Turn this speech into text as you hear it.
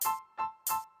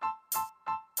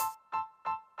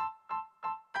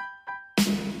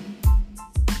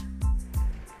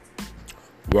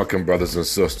Welcome, brothers and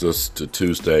sisters, to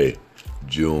Tuesday,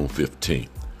 June 15th.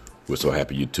 We're so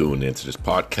happy you tuned into this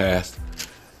podcast.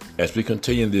 As we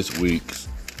continue this week's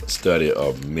study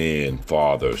of men,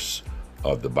 fathers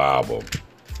of the Bible,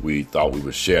 we thought we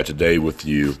would share today with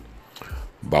you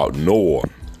about Noah.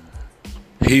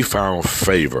 He found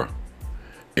favor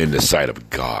in the sight of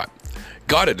God.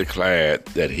 God had declared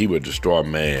that he would destroy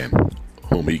man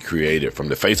whom he created from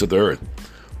the face of the earth,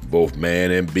 both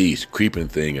man and beast, creeping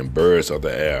thing, and birds of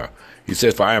the air. He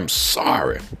says, "For I am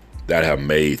sorry that I have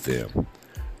made them."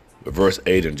 But verse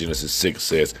 8 in Genesis 6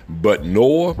 says, "But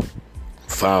Noah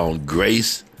found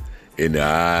grace in the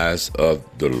eyes of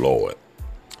the Lord."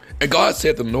 And God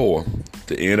said to Noah,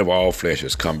 "The end of all flesh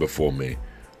has come before me,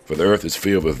 for the earth is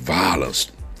filled with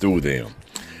violence through them.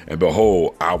 And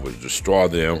behold, I will destroy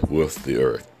them with the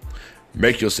earth.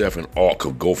 Make yourself an ark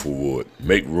of gopher wood.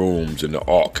 Make rooms in the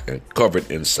ark and cover it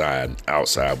inside and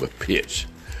outside with pitch."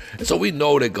 And so we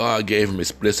know that God gave him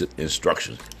explicit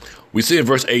instructions. We see in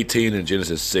verse 18 in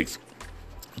Genesis 6,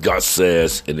 God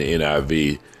says in the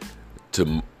NIV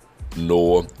to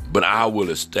Noah, "But I will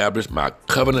establish my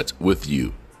covenant with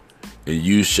you, and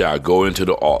you shall go into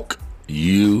the ark,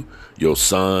 you, your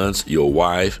sons, your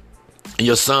wife, and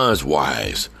your sons'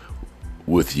 wives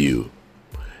with you."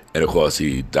 And of course,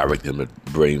 he directed him to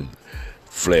bring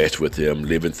flesh with him,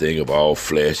 living thing of all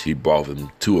flesh. He brought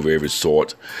him two of every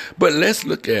sort. But let's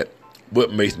look at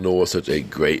what makes Noah such a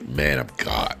great man of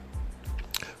God.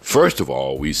 First of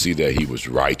all, we see that he was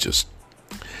righteous.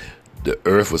 The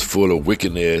earth was full of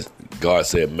wickedness. God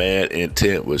said man's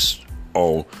intent was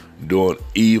on doing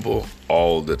evil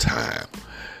all the time.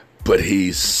 But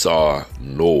he saw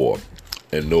Noah,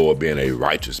 and Noah being a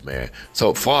righteous man.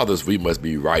 So fathers, we must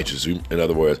be righteous. In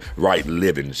other words, right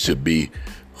living should be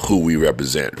who we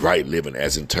represent. Right living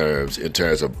as in terms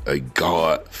of a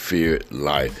God-feared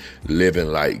life, living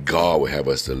like God would have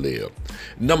us to live.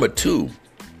 Number two,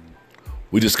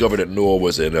 we discovered that Noah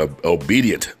was an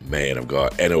obedient man of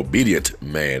God, an obedient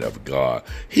man of God.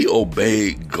 He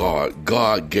obeyed God.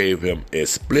 God gave him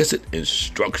explicit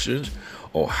instructions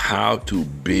on how to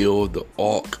build the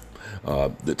ark,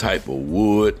 the type of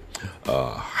wood,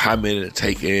 how many to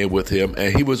take in with him,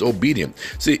 and he was obedient.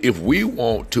 See, if we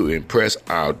want to impress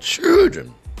our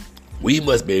children, we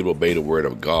must be able to obey the word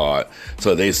of God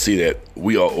so they see that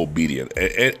we are obedient.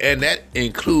 And that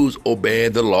includes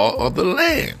obeying the law of the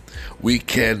land. We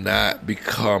cannot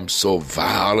become so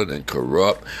violent and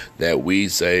corrupt that we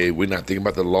say we're not thinking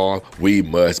about the law. We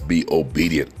must be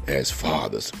obedient as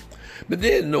fathers. But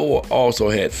then Noah also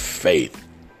had faith.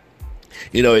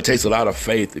 You know, it takes a lot of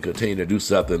faith to continue to do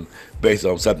something based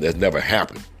on something that's never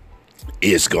happened.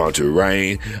 It's going to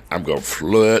rain. I'm going to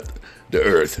flood the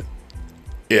earth.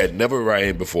 It had never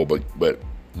rained before, but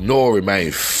Noah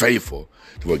remained faithful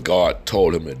to what God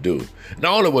told him to do.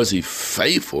 Not only was he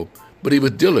faithful, but he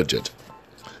was diligent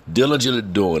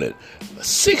at doing it.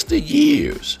 60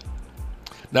 years.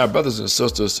 Now, brothers and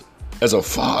sisters, as a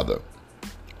father,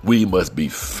 we must be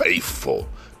faithful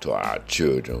to our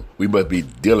children. We must be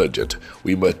diligent.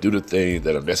 We must do the things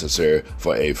that are necessary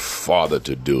for a father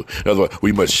to do. In other words,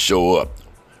 we must show up.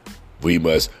 We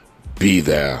must be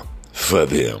there for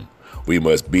them. We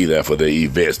must be there for their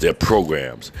events, their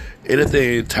programs.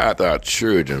 Anything tied to our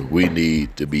children, we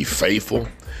need to be faithful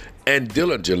and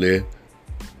diligently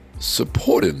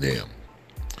supporting them.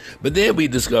 But then we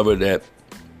discovered that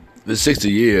the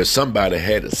 60 years, somebody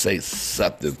had to say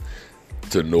something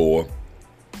to Noah.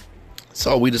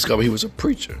 So we discovered he was a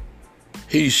preacher.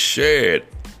 He shared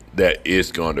that it's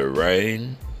going to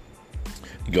rain.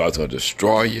 God's going to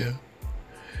destroy you.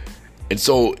 And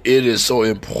so it is so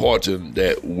important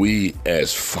that we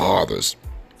as fathers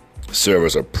serve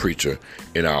as a preacher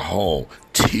in our home,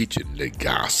 teaching the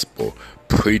gospel,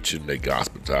 preaching the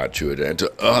gospel to our children and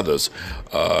to others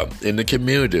in the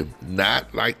community.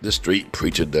 Not like the street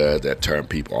preacher does that turn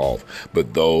people off,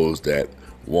 but those that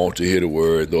want to hear the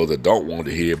word, those that don't want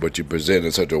to hear, but you present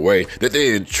in such a way that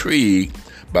they're intrigued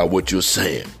by what you're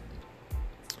saying.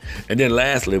 And then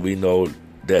lastly, we know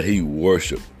that he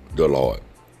worshiped the Lord.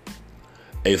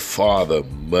 A father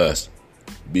must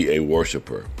be a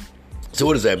worshiper. So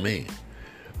what does that mean?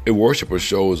 A worshiper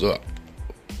shows up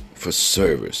for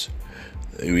service.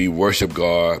 We worship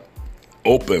God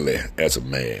openly as a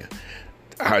man.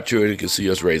 Our children can see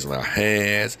us raising our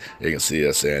hands. They can see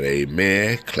us saying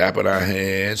amen, clapping our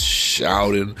hands,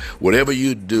 shouting, whatever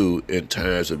you do in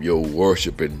terms of your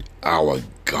worshiping our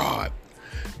God.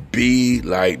 Be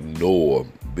like Noah.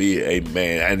 Be a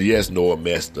man. And yes, Noah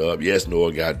messed up. Yes,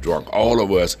 Noah got drunk. All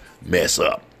of us mess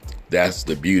up. That's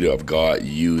the beauty of God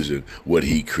using what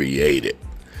he created.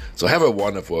 So have a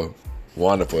wonderful,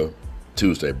 wonderful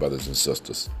Tuesday, brothers and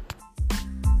sisters.